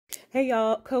Hey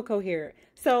y'all, Coco here.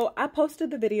 So I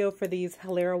posted the video for these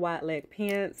Halara Wide Leg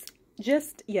Pants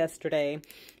just yesterday,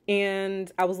 and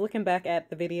I was looking back at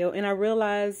the video and I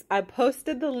realized I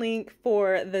posted the link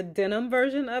for the denim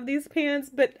version of these pants,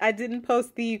 but I didn't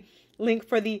post the link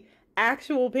for the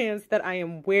actual pants that I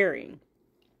am wearing.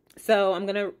 So I'm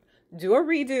gonna do a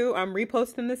redo. I'm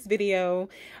reposting this video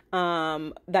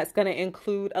that's gonna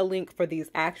include a link for these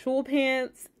actual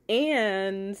pants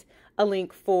and a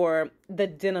link for the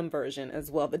denim version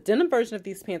as well. The denim version of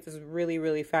these pants is really,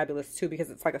 really fabulous too because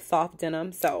it's like a soft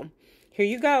denim. So here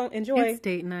you go. Enjoy. It's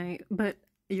date night, but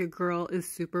your girl is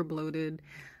super bloated,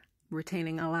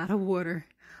 retaining a lot of water.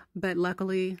 But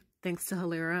luckily, thanks to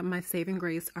Halara, my saving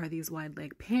grace are these wide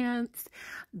leg pants.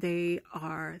 They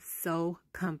are so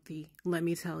comfy, let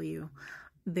me tell you.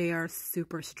 They are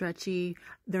super stretchy.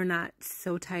 They're not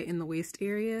so tight in the waist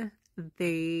area.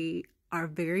 They are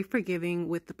very forgiving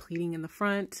with the pleating in the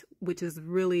front, which is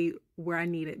really where I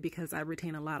need it because I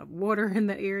retain a lot of water in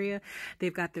the area.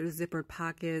 They've got their zippered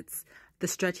pockets. The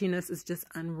stretchiness is just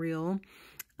unreal.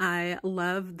 I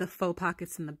love the faux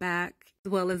pockets in the back,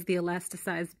 as well as the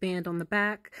elasticized band on the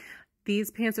back.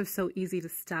 These pants are so easy to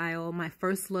style. My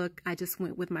first look, I just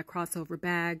went with my crossover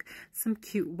bag, some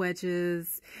cute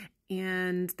wedges,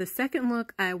 and the second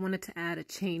look, I wanted to add a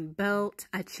chain belt.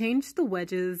 I changed the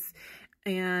wedges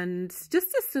and just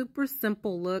a super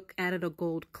simple look, added a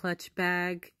gold clutch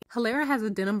bag. Halara has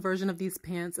a denim version of these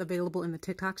pants available in the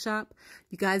TikTok shop.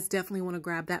 You guys definitely want to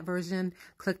grab that version.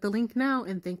 Click the link now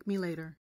and thank me later.